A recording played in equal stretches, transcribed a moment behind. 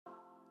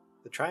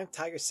The Triumph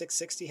Tiger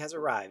 660 has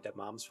arrived at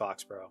Mom's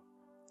Foxboro.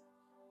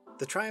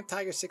 The Triumph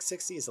Tiger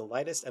 660 is the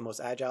lightest and most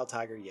agile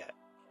Tiger yet,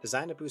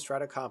 designed to boost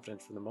rider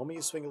confidence from the moment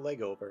you swing a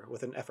leg over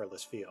with an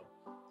effortless feel.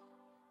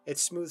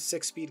 Its smooth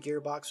 6-speed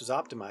gearbox was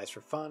optimized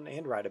for fun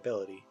and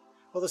rideability,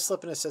 while the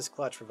slip and assist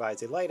clutch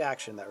provides a light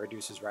action that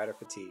reduces rider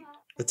fatigue.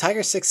 The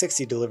Tiger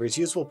 660 delivers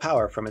usable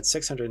power from its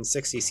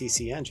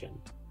 660cc engine,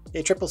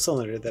 a triple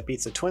cylinder that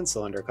beats the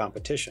twin-cylinder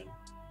competition.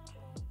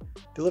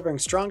 Delivering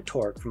strong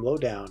torque from low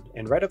down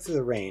and right up through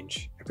the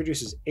range, it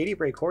produces 80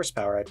 brake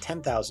horsepower at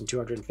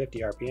 10,250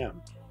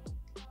 RPM.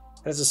 It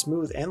has a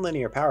smooth and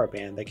linear power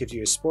band that gives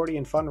you a sporty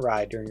and fun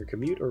ride during your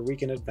commute or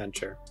weekend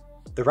adventure.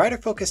 The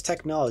rider-focused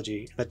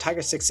technology in the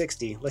Tiger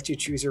 660 lets you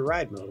choose your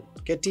ride mode,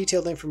 get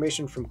detailed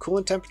information from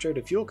coolant temperature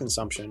to fuel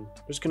consumption,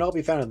 which can all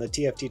be found on the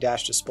TFT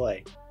dash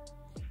display.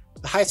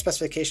 The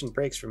high-specification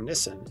brakes from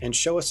Nissan and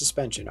Showa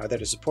suspension are there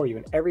to support you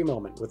in every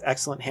moment with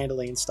excellent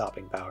handling and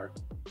stopping power.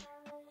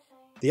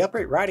 The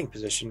upright riding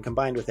position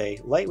combined with a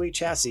lightweight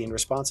chassis and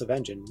responsive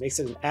engine makes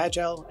it an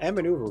agile and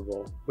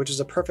maneuverable, which is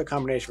a perfect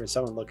combination for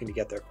someone looking to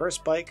get their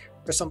first bike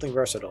or something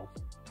versatile.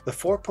 The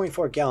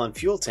 4.4-gallon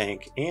fuel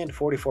tank and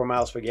 44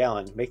 miles per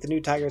gallon make the new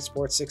Tiger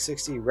Sport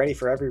 660 ready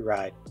for every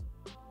ride.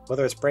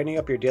 Whether it's brightening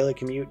up your daily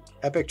commute,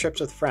 epic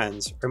trips with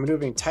friends, or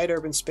maneuvering tight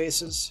urban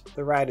spaces,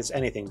 the ride is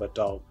anything but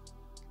dull.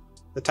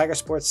 The Tiger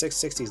Sport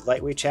 660's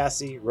lightweight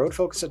chassis,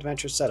 road-focused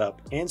adventure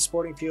setup, and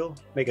sporting feel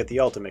make it the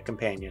ultimate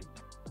companion.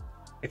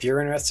 If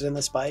you're interested in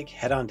this bike,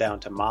 head on down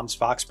to Mom's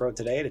Foxboro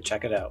today to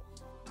check it out.